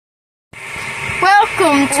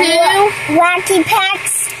Welcome to Rocky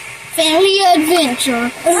Pack's Family Adventure.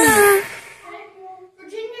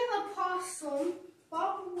 Virginia opossum,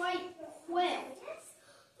 Bob White quail.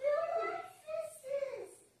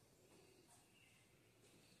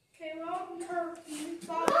 Okay, Rob turkey,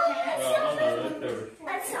 bobcat.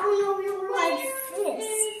 That's on a real life fish.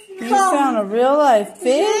 You found a real life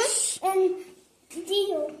fish? And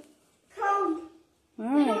deal. Come.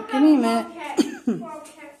 Alright, give me a minute.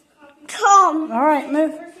 Come. Alright,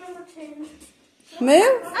 move. There's number 2.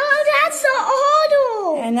 Move. Oh, that's the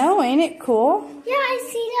oddle. I know, ain't it cool? Yeah, I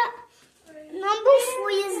see that. Number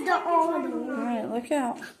 3 is the oddle. Alright, look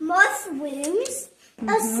out. Mushrooms.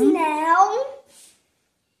 A snail.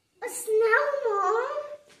 A snail, Mom.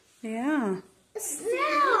 Yeah. A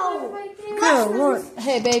snail. Good Lord.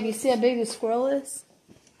 Hey, baby, see how big the squirrel is?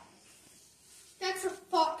 That's a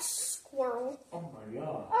fox squirrel. Oh my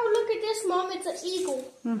god. Oh, look at this, Mom. It's an eagle.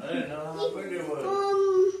 I didn't know how big it was.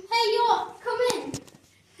 Hey, y'all, come in.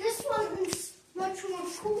 This one's much more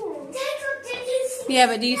cool. Did you see? Yeah,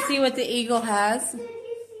 but do you see what the eagle has? Did you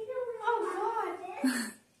see the Oh,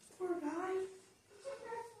 God. Poor guy.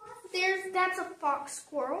 That's a fox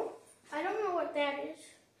squirrel. I don't know what that is.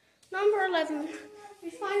 Number 11. If we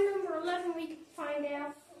find number 11, we can find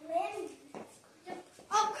out.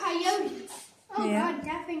 Oh, coyote. Oh, Yeah. God,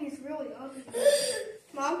 that thing is really ugly.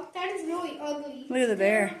 Mom, that is really ugly. Look at the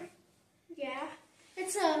bear. Yeah.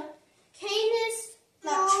 It's a Canis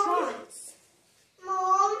latrans.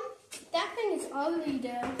 Mom? That thing is ugly,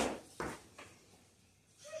 though.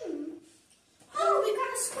 Oh, we got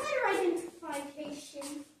a spider identification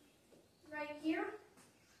right here.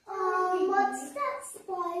 What's that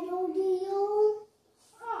spider deal?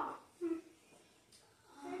 Oh.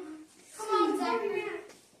 Come on, Zachary.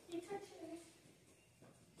 You touch it.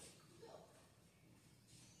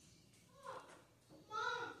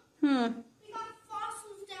 Mom, we got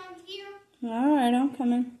fossils down here. Alright, I'm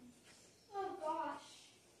coming. Oh, gosh.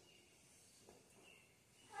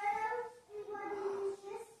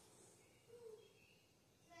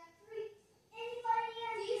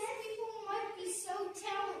 These people might be so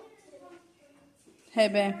talented. Hey,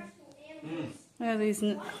 babe. Look at these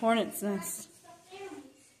hornets' nests.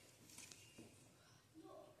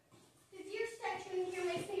 The deer section here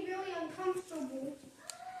makes me really uncomfortable.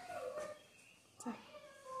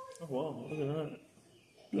 Oh wow, look at that.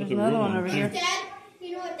 There's another one over here. Dad,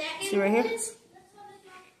 you know what that See right animal here? is?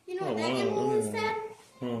 You know Oh, what that wow, animal look is, at Dad?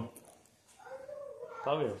 Huh.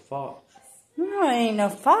 Probably a fox. No, it ain't no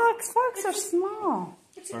fox. Fox are small.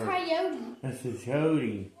 It's a coyote. That's a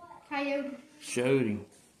Jody. Coyote. Jody.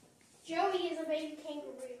 Joey is a baby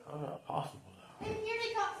kangaroo. How is that possible And here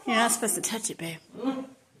they got You're not supposed to touch it, babe. though?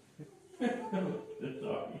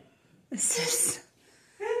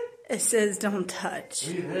 It says don't touch.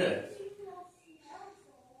 Look at this.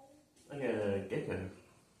 Look at a gecko.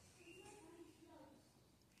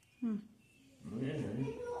 Yeah.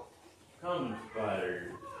 Common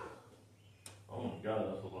spider. Oh my god,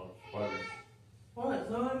 that's a lot of spiders. What,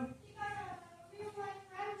 son?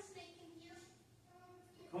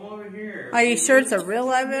 Come over here. Are you sure it's a real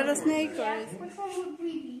live rattlesnake? Which one would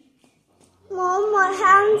we be? Mom, what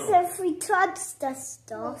happens if we touch the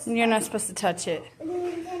stuff? You're not supposed to touch it.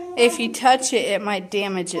 If you touch it, it might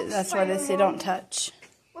damage it. That's why they say don't touch.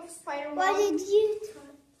 What spider? What did you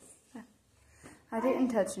touch? I didn't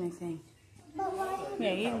touch anything.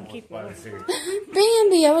 Yeah, you can keep Spider here.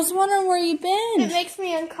 Bambi, I was wondering where you It been. makes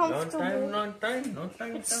me No uncomfortable.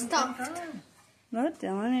 time. It's stuffed. What,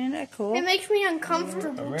 Dylan? Ain't that cool? It makes me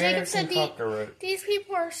uncomfortable. Jacob said cockroach. these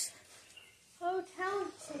people are so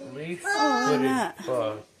talented. Leaf look footed at that.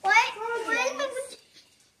 bug.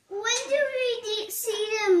 When do we see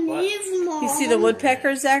them move, Mom? You see the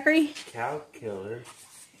woodpecker, Zachary? Cow killer.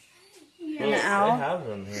 And the owl? They have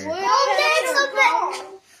them here. Mom,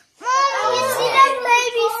 you see that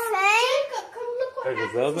baby Jacob, come look what There's a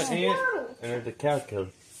happened velvet to ant squirrel. and there's a cow killer.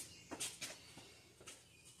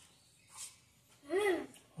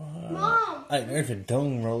 Mom, Hey, there's a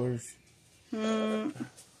dome rollers. Hmm.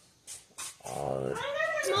 Oh,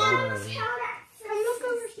 that's Mom, come look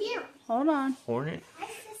over here. Hold on. hornet.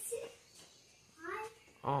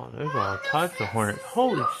 Oh, there's all types of hornets.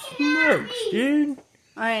 Holy smokes, dude.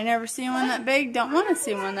 I ain't never seen one that big. Don't want to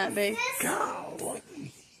see one that big. Golly.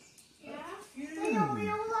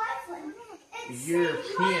 It's European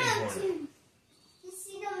so hard hornet. You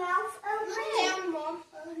see the mouth Lay open? down, Mom.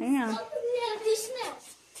 Hang on. Yeah, these snails.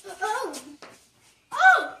 Oh!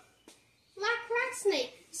 Oh! Black rat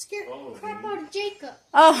snake. Scared the crap out of Jacob.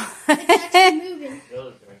 Oh. It's actually moving.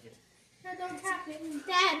 Those right here. No, don't tap it.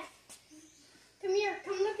 Dad, come here.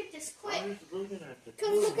 Come look at this quick. I was looking at the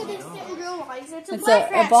Come look at this, didn't realize it's a It's black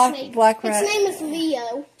a rat black snake. black rat. Its name is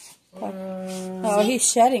Leo. Oh, he's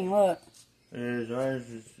shedding. Look. His eyes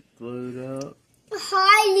is glued up.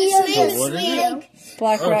 Hi, Its name Leo. is Leo.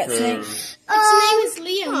 Black rat Okay. snake. Its name is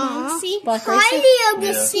Leo. Mom. See? Black rat Hi, snake. Leo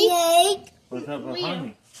the Yeah. snake. What's up behind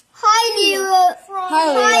me? Hi, Leo. Hi,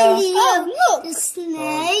 Hi, Leo. Leo. look. The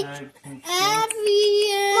snake. Mom,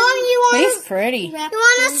 you He's pretty.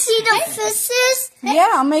 wanna see the fishes? Yeah,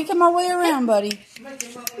 I'm making my way around, buddy.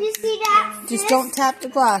 You see that? Just don't tap the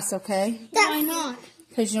glass, okay? why not?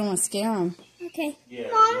 Because you don't want to scare them. Okay. Yeah.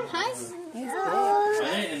 Hi.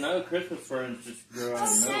 I didn't know Christmas ferns just grow out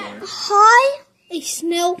of nowhere. Hi. A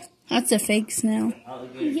snail. That's a fake snail.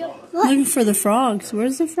 Alligator. Looking for the frogs.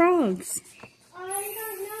 Where's the frogs? I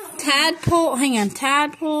don't know. Tadpole. Hang on.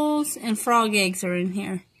 Tadpoles and frog eggs are in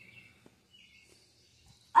here.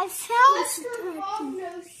 I found. Mr.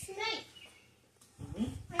 Hognose snake.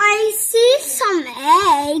 I see some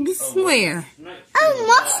eggs. Where? Oh,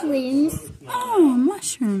 mushrooms. Oh,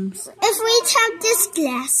 mushrooms. If we tap this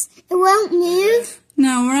glass, it won't move.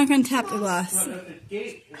 No, we're not going to tap the glass.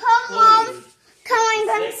 Come on. Come on, I'm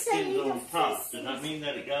going to show Skins you. on top. Does that mean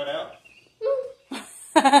that it got out?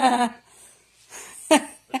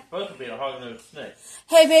 It's supposed to be a hognose snake.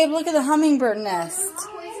 Hey, babe, look at the hummingbird nest.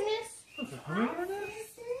 Poisonous.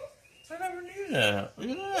 I never knew that. Look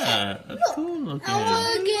at that. That's cool looking.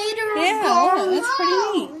 Alligator. Yeah, look, that's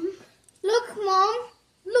pretty neat. Look, Mom.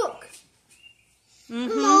 Look.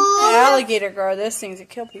 The alligator guard, those things that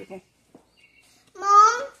kill people.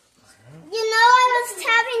 Mom, you know I was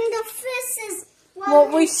tapping the fishes.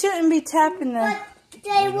 Well, we shouldn't be tapping the... But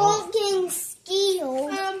they won't get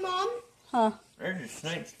scared. Mom. Huh. There's a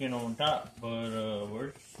snake skin on top, but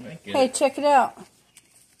where's the snake at? Hey, check it out.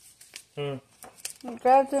 Huh.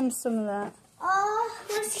 Grab them some of that. Oh,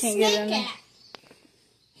 Where's the Can't get snake in there. at?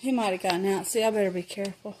 He might have gotten out. See, I better be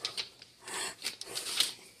careful.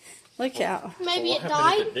 Look out. Maybe What it happened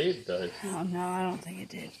died. if it did, though? Oh, no, I don't think it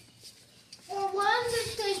did. Or was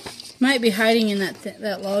it the... Might be hiding in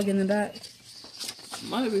that log in the back.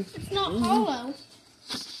 Maybe. It's not hollow.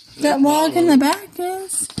 That log in the back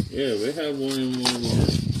is? Yeah, we have one in one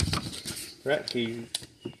of our rat cages.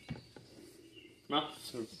 Not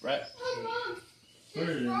the rat. Oh, Mom. Where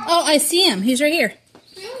is it? Oh, I see him. He's right here.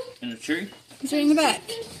 In the tree? He's right in the back.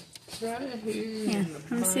 Right here. Yeah.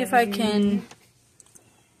 Let me see if I can...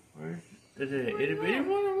 Where is it? Itty bitty one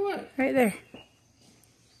or what? Right there.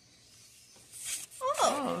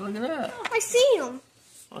 Oh, look at that. I see him.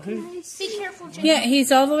 Oh, he's, Be careful, Jake. Yeah,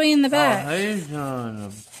 he's all the way in the oh, back. he's on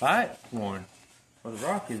the back one. Where the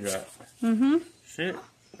rock is at. Mm-hmm. Shit.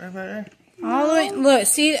 Right about there. All the way... Look,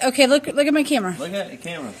 see... Okay, look at my camera. Look at the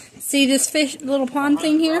camera. See this fish, little pond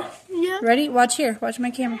thing here? Yeah. Ready? Watch here. Watch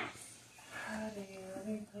my camera.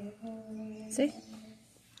 See?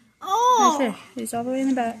 Oh. Right there. He's all the way in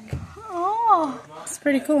the back. Oh. It's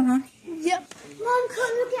pretty cool, huh? Yep. Mom,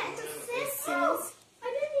 come look at the fishes.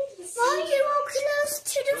 Mom, you are close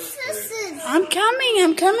to the fishes. I'm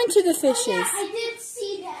coming to the fishes. I did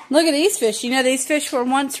see that. Look at these fish. You know these fish were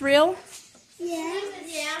once real? Yeah.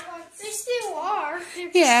 Yeah. They still are.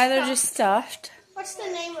 Yeah, they're just stuffed. What's the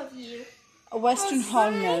name of you? A western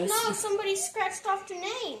hognose. No, somebody scratched off your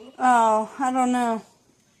name. Oh, I don't know.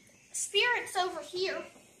 Spirit's over here.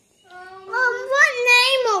 What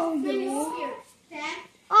name are you? Spirit. Dad?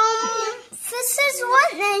 Fishes,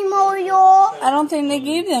 what name are you? I don't think they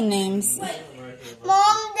gave them names. Mom,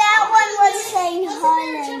 that one was saying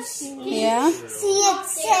hello. Yeah? See,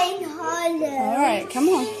 it's saying hello. All right, come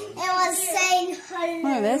on. It was saying hello. Look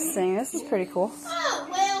at this thing. This is pretty cool. Oh,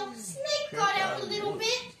 well, Snake got out a little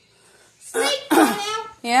bit. Snake got out.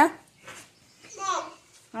 Yeah? Mom,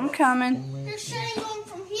 I'm coming. they're shedding going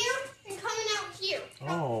from here and coming out here.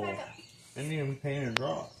 Oh. Back up. Didn't even paint a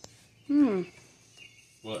drop. Hmm.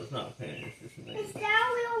 Well, it's not painted. It's just Is an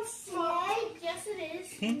that real snake? Yes,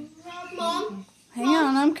 it is. Mom, Hang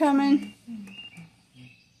on, I'm coming.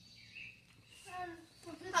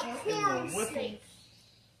 a corn snake.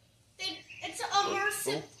 It's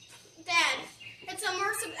immersive. Dad, it's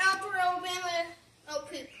immersive outdoor Alabama. Oh,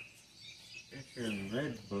 poop. It's in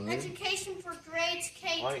red bud. Education for grades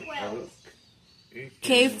White K-12. oak. It's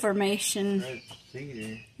Cave in formation. red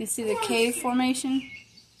cedar. You see the cave formation?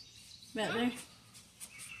 Back there?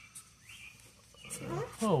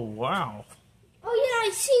 Oh, wow. Oh, yeah,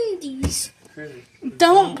 I've seen these. Pretty.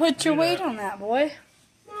 Don't put your weight on that, boy.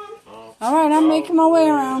 Mom, Oh. All right, I'm making my way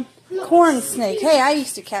around. Corn snake. Hey, I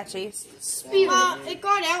used to catch these. It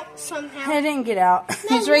got out somehow. It didn't get out.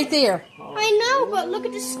 He's right there. I know, but look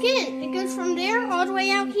at the skin. It goes from there all the way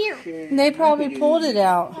out here. They probably pulled it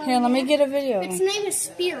out. Here, let me get a video. Its name is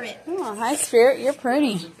Spirit. Oh, hi, Spirit. You're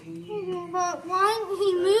pretty. But why isn't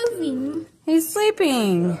he moving? He's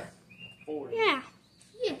sleeping. Yeah.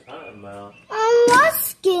 What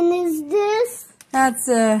skin is this? That's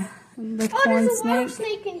the Oh, corn there's a water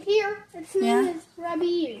snake. snake in here. Its name Yeah. is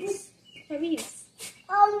Rabies. Rabies.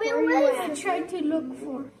 Where is I tried to look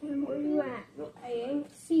for him. Where you at? I ain't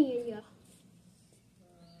seeing you.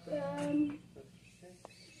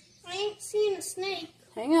 I ain't seeing a snake.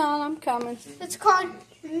 Hang on, I'm coming. It's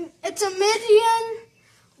a Midian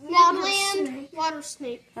woodland water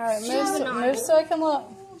snake. All right, move so I can look.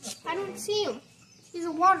 I don't see him. He's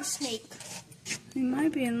a water snake. He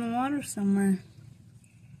might be in the water somewhere.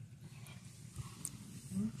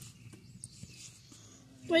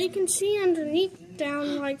 But you can see underneath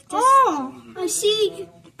down like this. Oh, I see.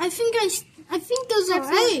 I think those are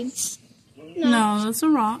eggs. No, those are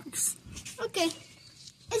rocks. Okay.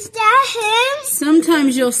 Is that him?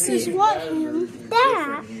 Sometimes you'll see. What him?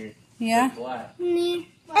 That. Yeah?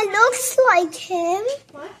 It looks like him.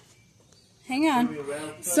 Hang on.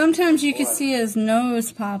 Sometimes you can see his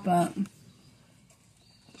nose pop up.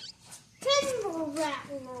 Timber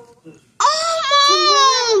rattler.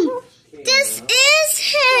 Oh, Mom! This is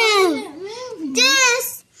him.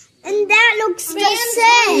 This and that looks the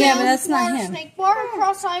same. Yeah, but that's not him. Snake, water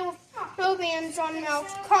cross eye with no bands on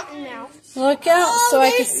mouth, cotton mouth. Look out so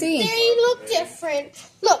I can see. They look different.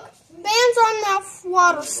 Look, bands on mouth,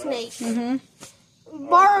 water snake. Mm-hmm.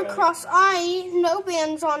 Bar across eye, no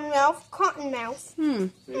bands on mouth, cotton mouth.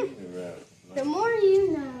 The more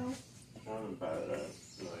you know.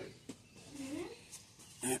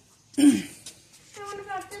 So what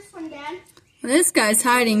about this one, Dad? Well, this guy's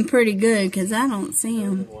hiding pretty good because I don't see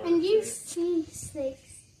him. And you see snakes.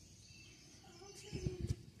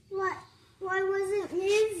 What? Why wasn't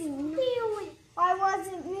moving? Why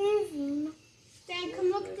wasn't moving? Dad, come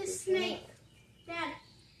look at this snake. Dad,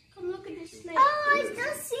 come look at this snake. Oh, I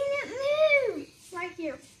still seen it move. Right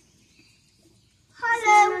here.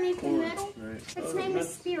 Hello. Underneath the middle. Its name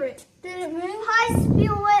is Spirit. Did it move? Hi,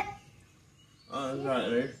 Spirit. Oh, it's right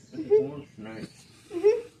there. It's a corn snake.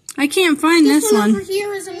 I can't find this Over one.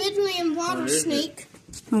 here is a Midland water snake.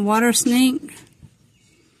 A water snake.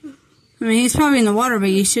 I mean, he's probably in the water, but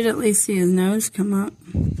you should at least see his nose come up.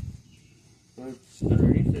 What's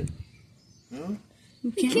underneath it? No?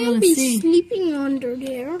 You He can't can't really be see. sleeping under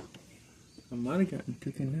there. I might have gotten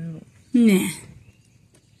taken out. Nah.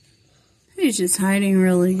 He's just hiding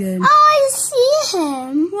really good. Oh, I see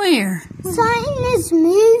him. Where? Something is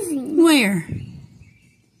moving. Where?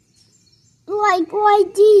 Like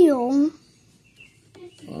right deal.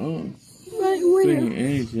 Oh, Right where? seeing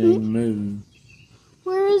anything moving.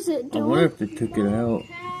 Where is it, I wonder if they took it out.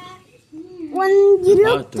 When you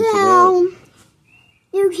I look took it down,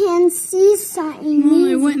 you can see something Well, they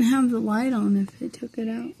moving. wouldn't have the light on if they took it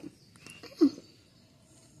out.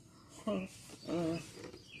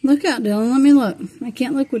 Look out, Dylan. Let me look. I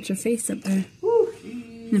can't look with your face up there.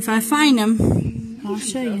 And if I find him, I'll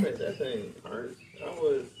show you. That thing hurt. I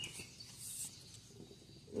was.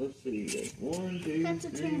 Let's see. That's 1, 2, That's a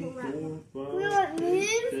 3, timber rattler. 4, 5, Will it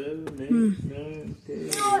move? 7, 8,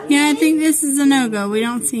 9, 10, Yeah, I think this is a no-go. We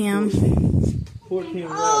don't see him. 14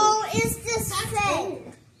 rows. Oh, it's the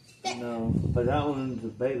same. No, but that one's a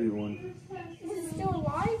baby one. Is it still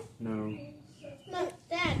alive? No. No,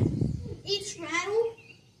 Dad. Each rattle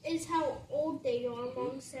is how old they are,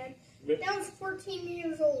 Mom said. That was 14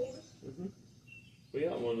 years old. We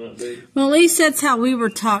got one that big. Well, at least that's how we were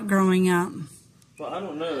taught growing up. Well, I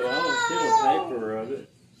don't know. I don't see a paper of it.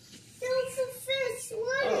 There's a fish.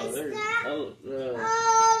 What Oh, is there's. that?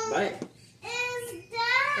 Bite. Is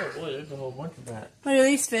that? Oh, boy, there's a whole bunch of that. What are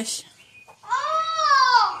these fish?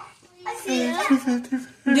 Oh! I see that.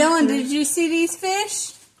 Dylan, did you see these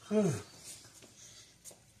fish? I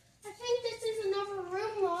think this is another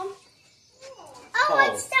room, Mom. Oh,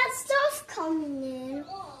 it's that stuff coming in.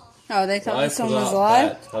 Oh, they thought this one was alive?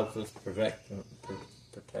 That helps us protect them.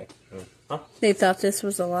 Huh? They thought this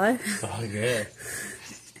was alive? Oh, yeah.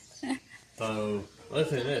 So,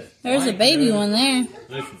 listen to this. There's a baby one there.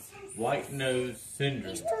 Listen, white nose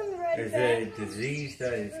syndrome is a disease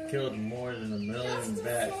that has killed more than 1 million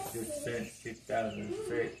bats just since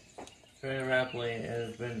 2006. Spreading rapidly and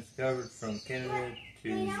has been discovered from Canada to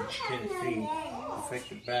Tennessee.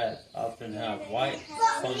 Affected bats often have white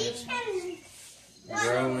fungus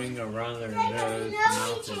growing around their nose,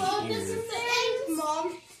 mouth, and ears.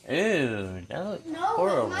 Mom. Ew, that looks No,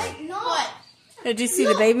 horrible. it might not. Did you see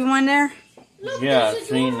the baby one there? Yeah, I've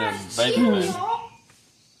seen the baby one.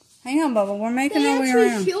 Hang on, Bubba. We're making They our way actually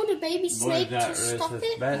around. killed a baby Boy, snake that to stop risk it.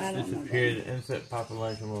 if bats disappear, the insect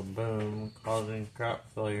population will boom, causing crop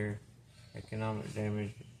failure, economic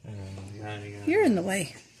damage, yada yada. You're in the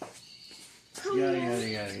way. Yada yada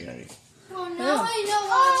yada yada. Well, now I know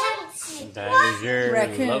why I haven't seen. That is your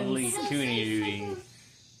Raccoons. lovely cutie duty.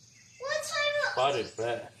 What time Spotted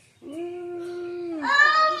bat. of...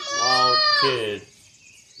 Wild kid.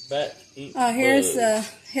 Bat eat Oh, here's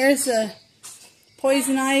the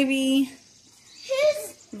poison ivy,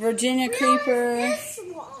 His... Virginia creeper, This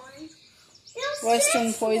one. There's Western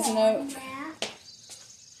this poison one, oak. Matt.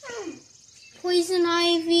 Poison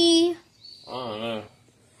ivy. I don't know.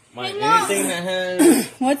 Anything that has...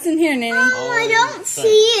 What's in here, Nanny? Oh, I don't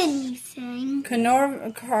see anything.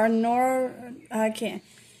 I can't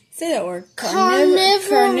say that word.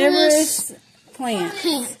 Carnivorous plant.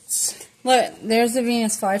 plants. Look, there's the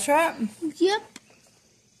Venus flytrap. Yep.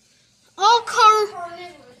 All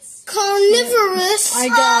carnivorous I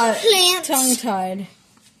got plants. tongue-tied.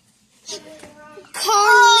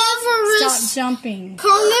 Carnivorous. Stop jumping.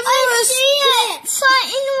 Carnivorous plants.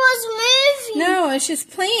 Something was moving. No, it's just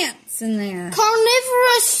plants in there.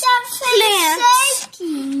 Carnivorous plants.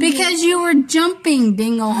 Because you were jumping,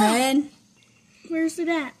 dinglehead. Where's it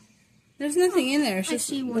at? There's nothing in there. It's I just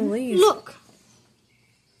see the one. leaves. Look.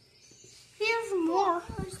 Here's more.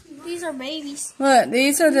 These are babies. Look,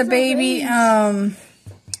 these are the baby,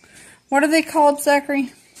 what are they called,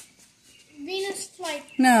 Zachary? Venus fly.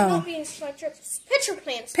 No. Not Venus flytraps. Pitcher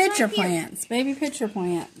plants. Pitcher Right here. plants. Baby pitcher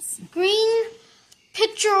plants. Green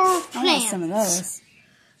pitcher I want plants. some of those.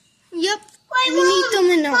 Yep. We need them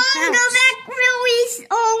in our Mom, house. go back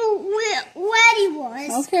where he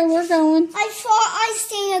was. Okay, we're going. I thought I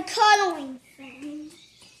seen a cuddling thing.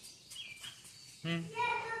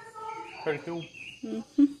 Pretty cool.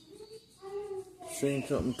 Seen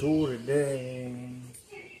something cool today.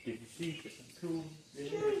 Did you see something cool?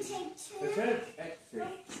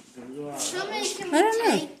 How many can I don't we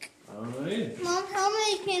know. take? Mom, how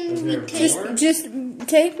many can we take? Just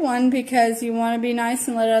take one because you want to be nice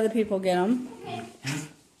and let other people get them. Mine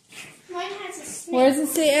has a snake. Where does it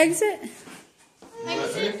say exit?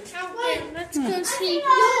 Exit out there. Let's go see.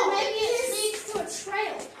 Yo, maybe it leads to a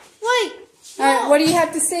trail. Wait. All right, what do you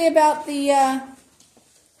have to say about the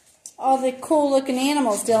all the cool-looking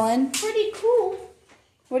animals, Dylan? Pretty cool.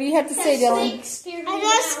 What do you have to say, That Dylan? snake scared me I'm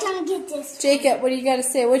just out. gonna get this. Jacob, what do you got to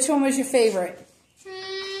say? Which one was your favorite?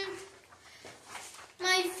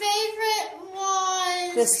 My favorite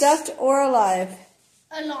was The stuffed or alive?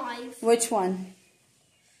 alive. Which one?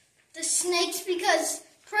 The snakes, because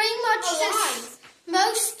pretty much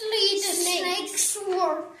mostly the snakes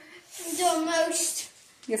were the most.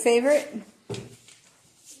 Your favorite?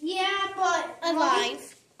 Yeah, but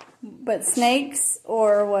alive. But snakes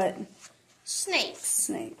or what? Snakes.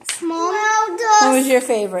 Snakes. Mom. What was your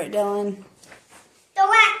favorite, Dylan? The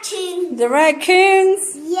raccoon. The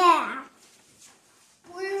raccoons? Yeah.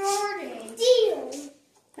 Where are they? Deal.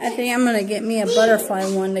 I think I'm going to get me a butterfly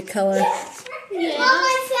one to color. Mom,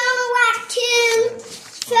 I found a raccoon.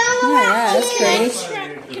 Found a Oh, yeah, that's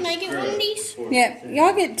raccoon. pretty. Can I get one of these? Yeah,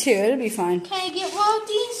 y'all get two. It'll be fine. Can I get one of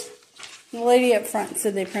these? The lady up front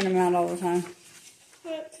said they print them out all the time.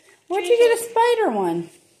 Where'd you get a spider one?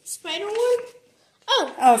 Spider one?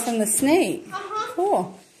 Oh. Oh, from the snake. Uh-huh.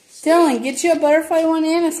 Cool. Dylan, get you a butterfly one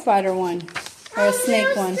and a spider one. Or a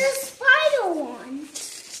snake one. The spider one.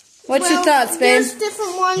 What's your thoughts, babe? There's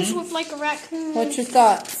different ones with like a raccoon. What's your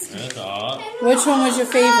thoughts? That's odd. Which one was your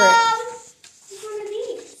favorite? One of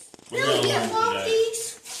these. Can we get one of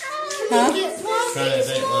these? Huh? Get one of Trying to these?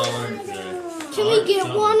 think what I learned today. Can we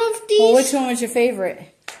get one of these? Well, which one was your favorite?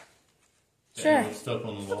 Sure. Animal stuck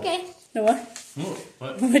on the wall. Okay. The what? Ooh,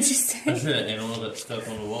 what? What'd you I say? said an animal that's stuck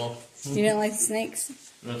on the wall. You didn't like the snakes?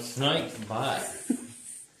 The snake bite. That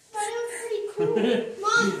was pretty cool.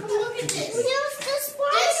 Mom, come look at this. Use the This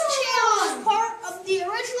spider chair was one. part of the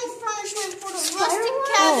original furnishment for the rustic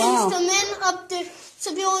Oh, cabins wow. the men of the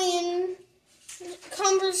civilian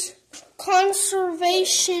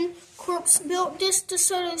conservation corps built this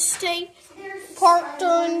DeSoto State Park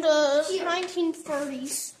during the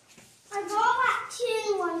 1930s. I got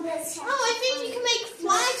raccoon one this time. Oh, I think you can make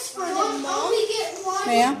flags for them, Mom. Only get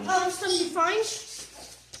one Yeah? stuff you find.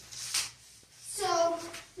 So,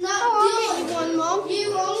 not Oh, really one, Mom.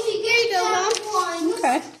 You only get Mom. One.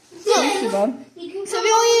 Okay. Thank you, Bob.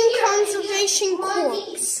 Civilian Conservation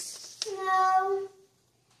Corps. No.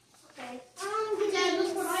 Okay. Dad,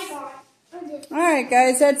 look what I got. Alright,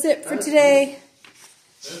 guys, that's it for today.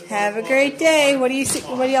 Have a great day. What do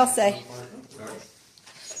y'all say?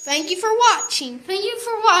 Thank you for watching. Thank you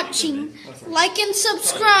for watching. Like and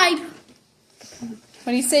subscribe.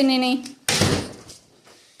 What do you say, Nene?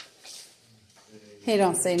 Hey,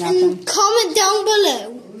 don't say nothing. And comment down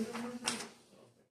below.